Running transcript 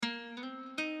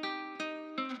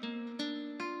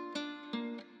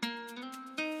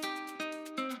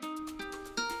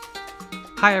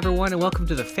Hi, everyone, and welcome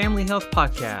to the Family Health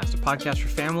Podcast, a podcast for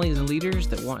families and leaders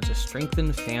that want to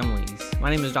strengthen families.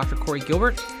 My name is Dr. Corey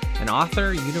Gilbert, an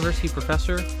author, university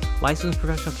professor, licensed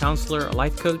professional counselor, a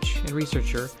life coach, and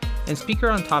researcher, and speaker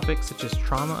on topics such as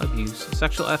trauma, abuse,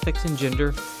 sexual ethics, and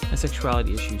gender and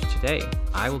sexuality issues. Today,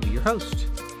 I will be your host.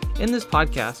 In this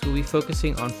podcast, we'll be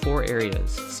focusing on 4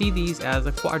 areas. See these as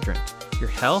a quadrant: your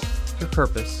health, your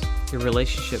purpose, your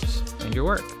relationships, and your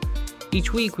work.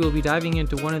 Each week, we will be diving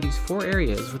into one of these 4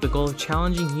 areas with the goal of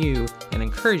challenging you and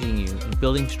encouraging you in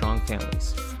building strong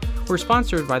families. We're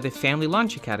sponsored by the Family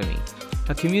Launch Academy,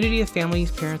 a community of families,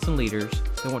 parents, and leaders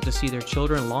that want to see their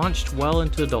children launched well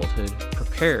into adulthood,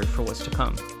 prepared for what's to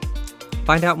come.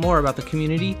 Find out more about the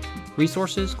community,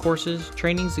 resources, courses,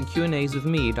 trainings, and Q&As with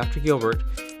me, Dr. Gilbert,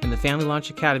 and the Family Launch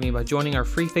Academy by joining our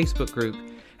free Facebook group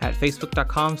at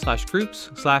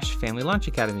facebook.com/groups/Family Launch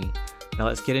Academy. Now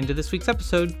let's get into this week's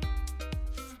episode.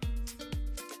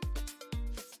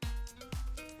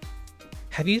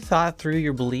 Have you thought through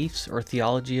your beliefs or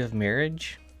theology of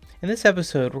marriage? In this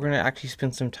episode, we're going to actually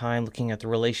spend some time looking at the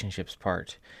relationships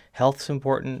part. Health's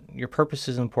important, your purpose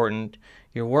is important,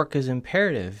 your work is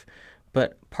imperative,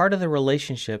 but part of the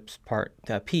relationships part,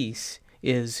 that piece,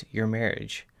 is your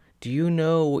marriage. Do you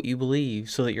know what you believe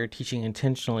so that you're teaching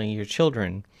intentionally your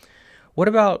children? What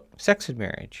about sex and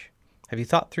marriage? Have you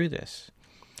thought through this?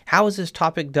 How is this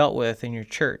topic dealt with in your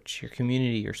church, your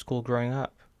community, your school growing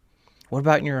up? What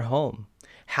about in your home?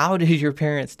 How did your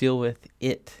parents deal with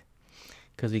it?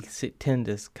 Because we tend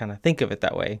to kind of think of it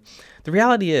that way. The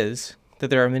reality is that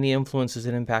there are many influences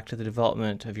that impact the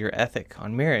development of your ethic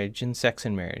on marriage and sex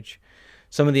in marriage.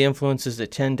 Some of the influences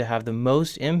that tend to have the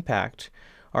most impact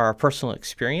are our personal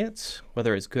experience,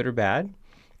 whether it's good or bad,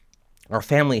 our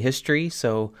family history,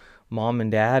 so mom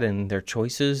and dad and their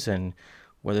choices and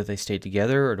whether they stayed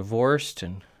together or divorced,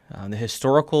 and the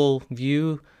historical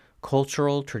view,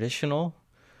 cultural, traditional.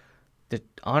 The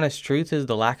honest truth is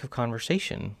the lack of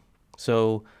conversation.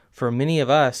 So for many of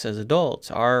us as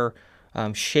adults, our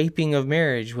shaping of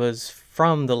marriage was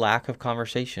from the lack of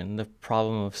conversation, the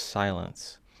problem of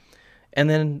silence. And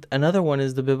then another one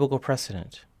is the biblical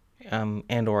precedent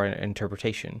and or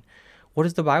interpretation. What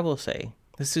does the Bible say?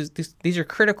 These are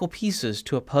critical pieces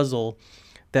to a puzzle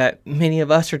that many of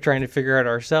us are trying to figure out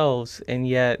ourselves, and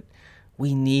yet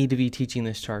we need to be teaching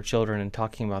this to our children and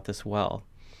talking about this well.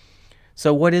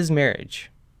 So what is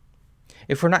marriage?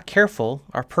 If we're not careful,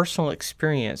 our personal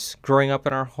experience growing up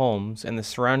in our homes and the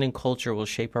surrounding culture will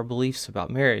shape our beliefs about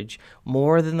marriage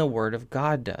more than the Word of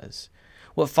God does.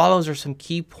 What follows are some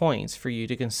key points for you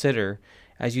to consider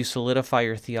as you solidify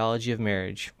your theology of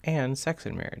marriage and sex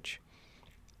in marriage.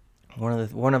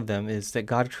 One of them is that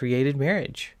God created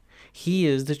marriage. He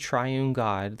is the triune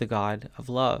God, the God of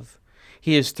love.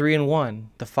 He is 3 in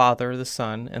 1, the Father, the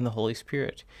Son, and the Holy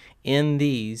Spirit. In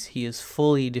these, he is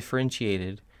fully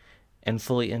differentiated and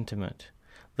fully intimate.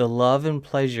 The love and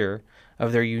pleasure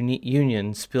of their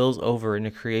union spills over into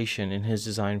creation in his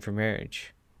design for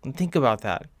marriage. And think about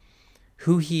that.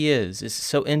 Who he is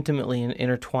so intimately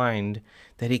intertwined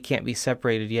that he can't be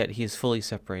separated, yet he is fully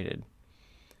separated.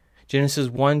 Genesis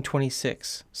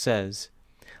 1:26 says,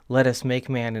 "Let us make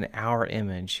man in our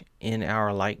image, in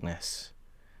our likeness."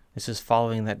 This is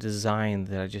following that design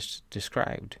that I just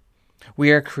described.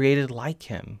 We are created like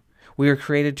him. We are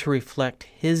created to reflect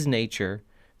his nature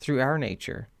through our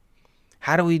nature.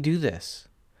 How do we do this?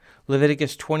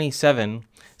 Leviticus 27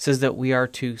 says that we are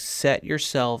to set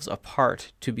yourselves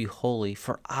apart to be holy,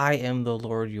 for I am the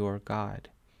Lord your God.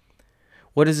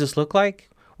 What does this look like?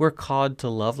 We're called to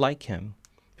love like him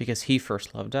because he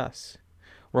first loved us.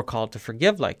 We're called to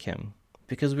forgive like him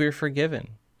because we are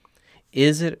forgiven.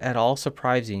 Is it at all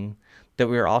surprising that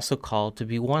we are also called to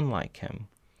be one like him?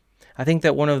 I think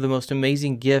that one of the most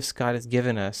amazing gifts God has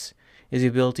given us is the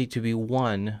ability to be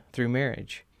one through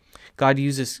marriage. God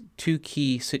uses 2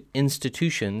 key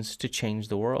institutions to change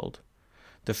the world.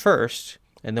 The first,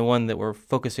 and the one that we're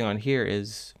focusing on here,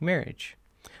 is marriage.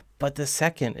 But the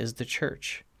second is the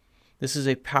church. This is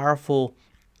a powerful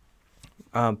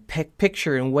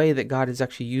picture and way that God is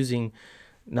actually using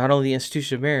not only the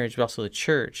institution of marriage, but also the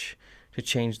church to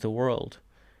change the world.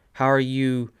 How are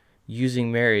you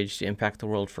using marriage to impact the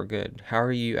world for good? How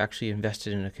are you actually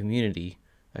invested in a community,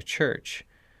 a church,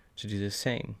 to do the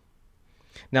same?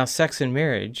 Now, sex and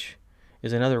marriage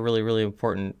is another really, really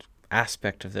important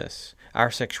aspect of this.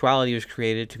 Our sexuality was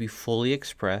created to be fully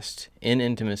expressed in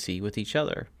intimacy with each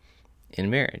other in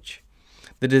marriage.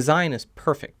 The design is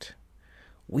perfect.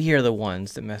 We are the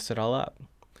ones that mess it all up.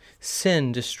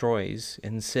 Sin destroys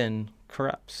and sin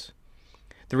corrupts.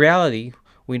 The reality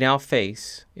we now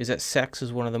face is that sex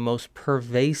is one of the most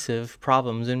pervasive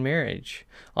problems in marriage.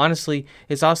 Honestly,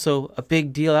 it's also a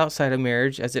big deal outside of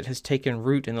marriage as it has taken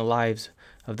root in the lives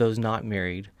of those not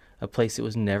married, a place it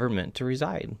was never meant to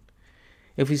reside.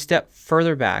 If we step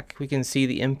further back, we can see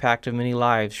the impact of many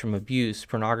lives from abuse,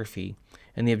 pornography,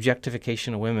 and the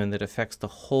objectification of women that affects the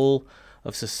whole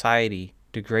of society,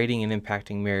 degrading and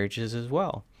impacting marriages as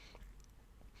well.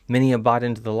 Many have bought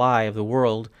into the lie of the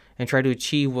world and try to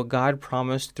achieve what God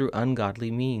promised through ungodly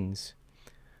means.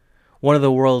 One of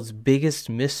the world's biggest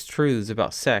mistruths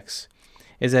about sex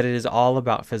is that it is all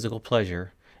about physical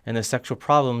pleasure, and the sexual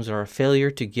problems are a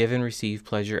failure to give and receive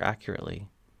pleasure accurately.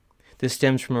 This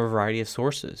stems from a variety of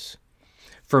sources.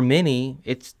 For many,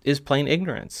 it is plain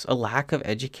ignorance, a lack of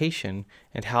education,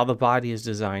 and how the body is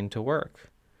designed to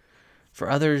work. For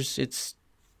others,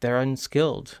 they're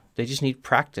unskilled. They just need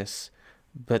practice,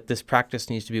 but this practice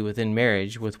needs to be within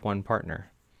marriage with one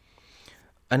partner.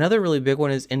 Another really big one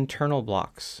is internal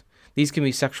blocks. These can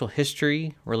be sexual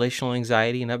history, relational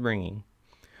anxiety, and upbringing.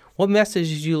 What message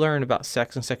did you learn about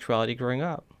sex and sexuality growing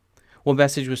up? What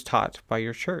message was taught by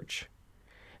your church?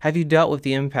 Have you dealt with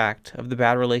the impact of the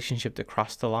bad relationship that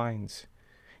crossed the lines?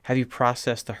 Have you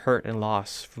processed the hurt and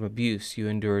loss from abuse you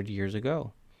endured years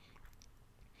ago?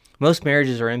 Most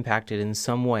marriages are impacted in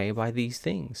some way by these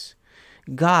things.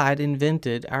 God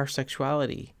invented our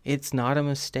sexuality. It's not a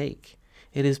mistake.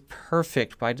 It is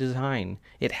perfect by design.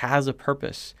 It has a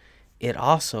purpose. It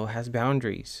also has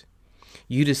boundaries.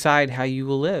 You decide how you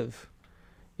will live.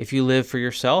 If you live for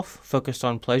yourself, focused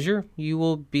on pleasure, you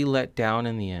will be let down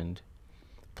in the end.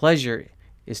 Pleasure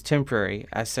is temporary,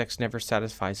 as sex never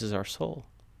satisfies our soul.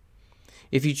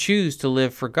 If you choose to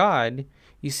live for God,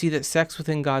 you see that sex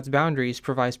within God's boundaries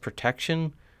provides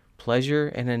protection, pleasure,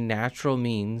 and a natural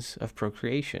means of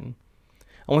procreation.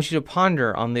 I want you to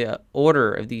ponder on the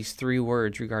order of these three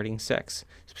words regarding sex,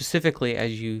 specifically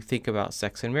as you think about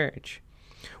sex and marriage.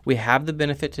 We have the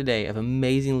benefit today of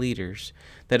amazing leaders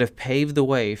that have paved the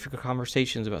way for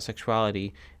conversations about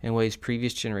sexuality in ways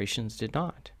previous generations did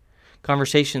not.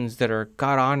 Conversations that are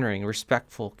God-honoring,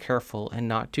 respectful, careful, and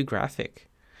not too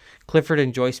graphic. Clifford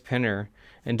and Joyce Penner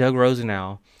and Doug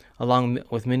Rosenau, along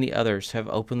with many others, have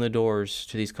opened the doors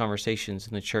to these conversations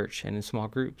in the church and in small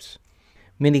groups.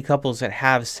 Many couples that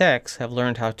have sex have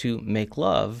learned how to make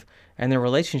love, and their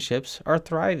relationships are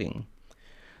thriving.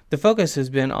 The focus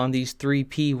has been on these 3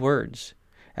 P words.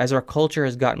 As our culture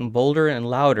has gotten bolder and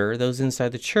louder, those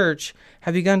inside the church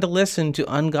have begun to listen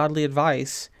to ungodly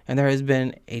advice, and there has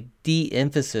been a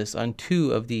de-emphasis on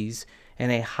 2 of these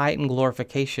and a heightened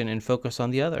glorification and focus on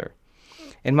the other.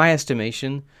 In my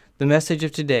estimation, the message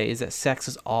of today is that sex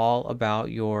is all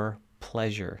about your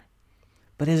pleasure.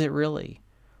 But is it really?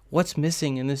 What's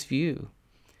missing in this view?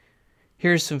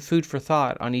 Here's some food for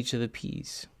thought on each of the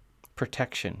P's.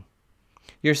 Protection.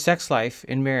 Your sex life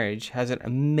in marriage has an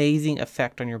amazing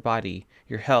effect on your body,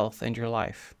 your health, and your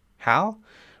life. How?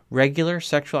 Regular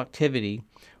sexual activity,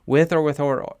 with or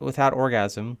without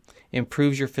orgasm,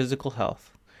 improves your physical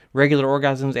health. Regular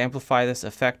orgasms amplify this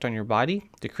effect on your body,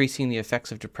 decreasing the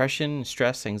effects of depression,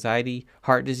 stress, anxiety,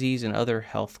 heart disease, and other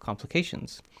health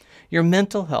complications. Your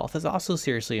mental health is also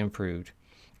seriously improved.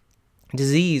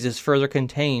 Disease is further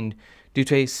contained due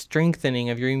to a strengthening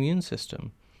of your immune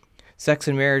system. Sex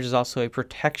in marriage is also a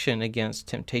protection against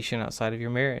temptation outside of your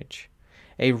marriage.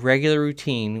 A regular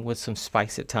routine with some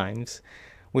spice at times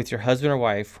with your husband or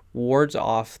wife wards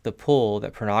off the pull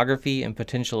that pornography and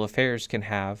potential affairs can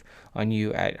have on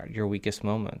you at your weakest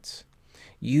moments.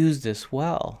 Use this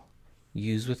well.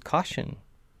 Use with caution.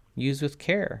 Use with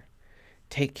care.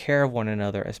 Take care of one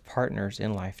another as partners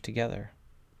in life together.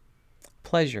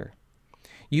 Pleasure.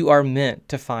 You are meant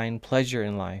to find pleasure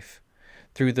in life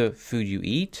through the food you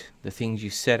eat, the things you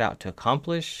set out to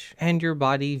accomplish, and your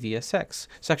body via sex.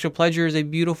 Sexual pleasure is a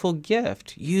beautiful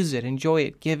gift. Use it, enjoy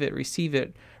it, give it, receive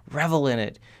it, revel in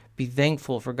it. Be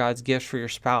thankful for God's gift for your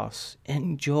spouse.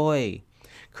 Enjoy.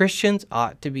 Christians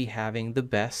ought to be having the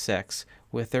best sex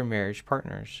with their marriage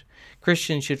partners.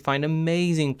 Christians should find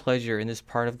amazing pleasure in this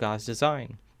part of God's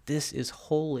design. This is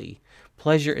holy.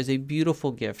 Pleasure is a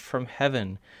beautiful gift from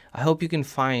heaven. I hope you can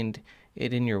find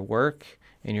it in your work,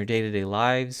 in your day-to-day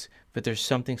lives, but there's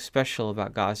something special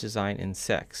about God's design in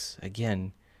sex.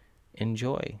 Again,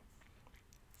 enjoy.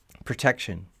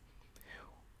 Protection.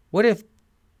 What if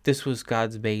this was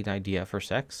God's main idea for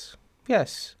sex?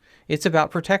 Yes, it's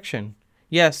about protection.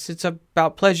 Yes, it's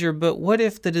about pleasure, but what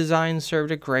if the design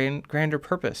served a grander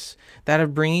purpose, that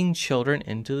of bringing children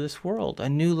into this world? A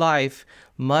new life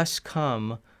must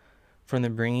come from the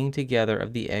bringing together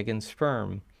of the egg and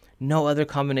sperm. No other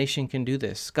combination can do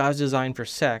this. God's design for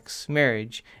sex,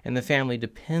 marriage, and the family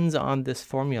depends on this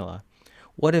formula.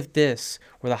 What if this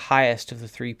were the highest of the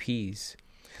 3 Ps?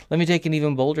 Let me take an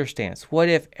even bolder stance. What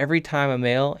if every time a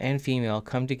male and female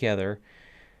come together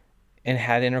and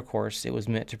had intercourse, it was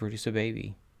meant to produce a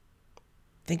baby?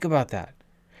 Think about that.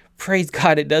 Praise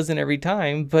God, it doesn't every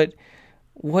time, but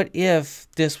what if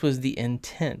this was the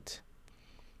intent?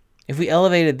 If we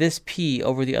elevated this P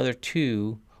over the other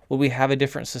 2, would we have a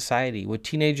different society? Would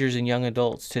teenagers and young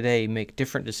adults today make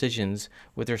different decisions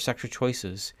with their sexual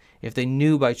choices if they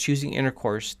knew by choosing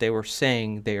intercourse they were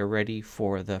saying they are ready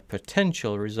for the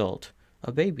potential result,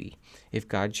 a baby, if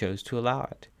God chose to allow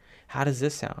it? How does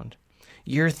this sound?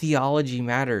 Your theology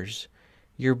matters.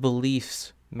 Your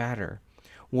beliefs matter.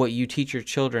 What you teach your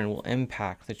children will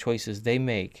impact the choices they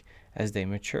make as they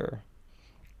mature.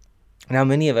 Now,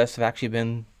 many of us have actually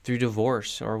been through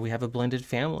divorce, or we have a blended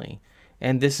family.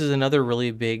 And this is another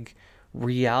really big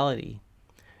reality.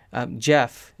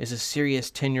 Jeff is a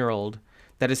serious 10-year-old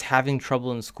that is having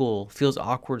trouble in school, feels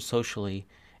awkward socially,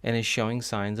 and is showing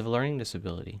signs of a learning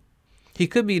disability. He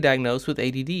could be diagnosed with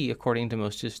ADD, according to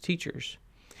most of his teachers.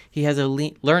 He has a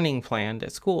learning plan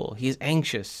at school. He is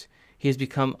anxious. He has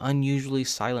become unusually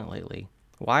silent lately.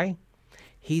 Why?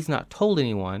 He's not told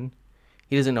anyone.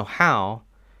 He doesn't know how,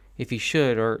 if he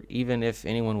should, or even if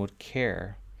anyone would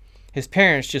care. His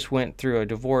parents just went through a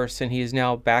divorce, and he is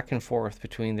now back and forth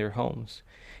between their homes.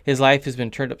 His life has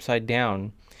been turned upside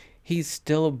down. He's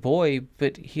still a boy,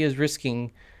 but he is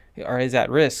at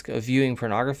risk of viewing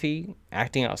pornography,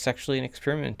 acting out sexually, and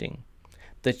experimenting.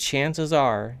 The chances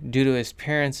are, due to his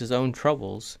parents' own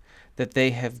troubles, that they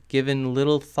have given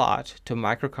little thought to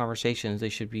micro-conversations they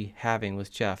should be having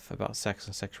with Jeff about sex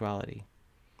and sexuality.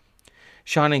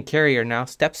 Sean and Carrie are now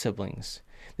step-siblings.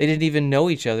 They didn't even know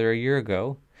each other a year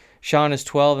ago. Sean is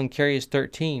 12 and Carrie is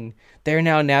 13. They are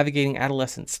now navigating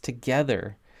adolescence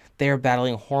together. They are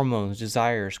battling hormones,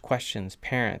 desires, questions,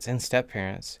 parents, and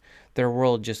step-parents. Their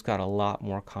world just got a lot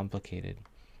more complicated.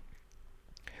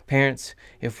 Parents,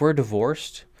 if we're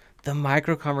divorced, the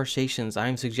micro-conversations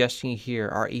I'm suggesting here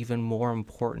are even more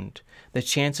important. The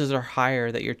chances are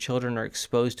higher that your children are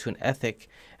exposed to an ethic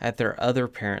at their other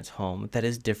parent's home that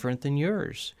is different than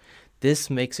yours.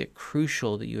 This makes it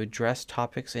crucial that you address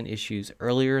topics and issues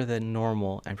earlier than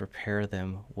normal and prepare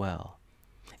them well.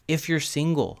 If you're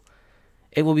single,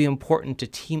 it will be important to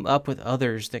team up with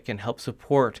others that can help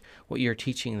support what you're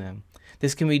teaching them.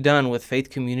 This can be done with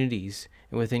faith communities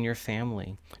and within your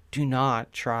family. Do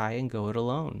not try and go it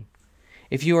alone.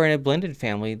 If you are in a blended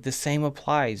family, the same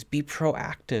applies. Be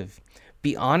proactive.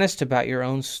 Be honest about your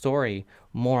own story.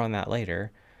 More on that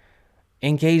later.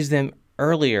 Engage them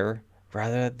earlier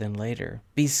rather than later.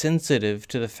 Be sensitive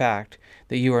to the fact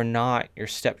that you are not your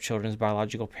stepchildren's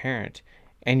biological parent,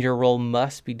 and your role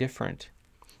must be different.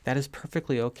 That is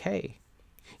perfectly okay.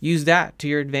 Use that to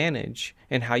your advantage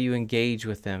in how you engage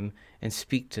with them and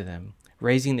speak to them,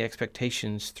 raising the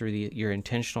expectations through your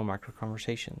intentional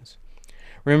micro-conversations.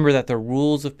 Remember that the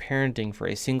rules of parenting for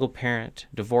a single parent,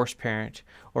 divorced parent,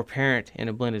 or parent in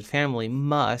a blended family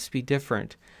must be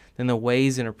different than the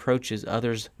ways and approaches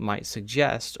others might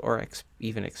suggest or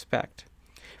even expect.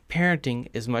 Parenting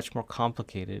is much more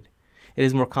complicated. It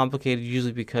is more complicated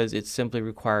usually because it simply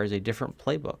requires a different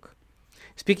playbook.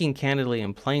 Speaking candidly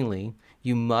and plainly,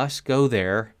 you must go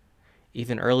there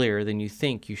even earlier than you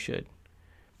think you should.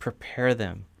 Prepare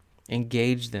them,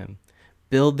 engage them,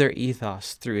 build their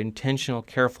ethos through intentional,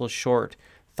 careful, short,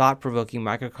 thought-provoking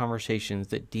micro-conversations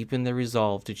that deepen their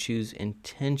resolve to choose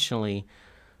intentionally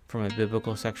from a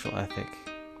biblical sexual ethic.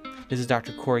 This is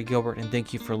Dr. Corey Gilbert, and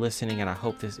thank you for listening, and I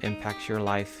hope this impacts your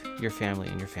life, your family,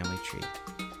 and your family tree.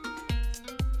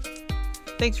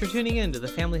 Thanks for tuning in to the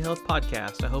Family Health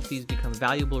Podcast. I hope these become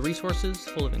valuable resources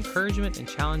full of encouragement and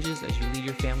challenges as you lead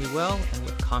your family well and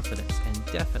with confidence, and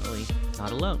definitely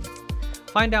not alone.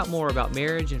 Find out more about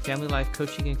marriage and family life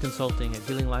coaching and consulting at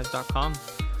healinglives.com.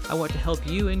 I want to help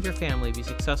you and your family be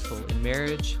successful in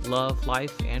marriage, love,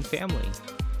 life, and family.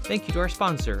 Thank you to our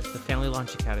sponsor, the Family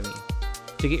Launch Academy.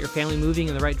 To get your family moving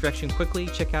in the right direction quickly,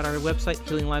 check out our website,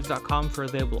 healinglives.com, for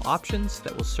available options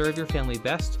that will serve your family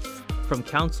best, from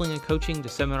counseling and coaching to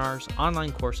seminars,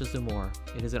 online courses, and more.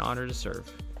 It is an honor to serve.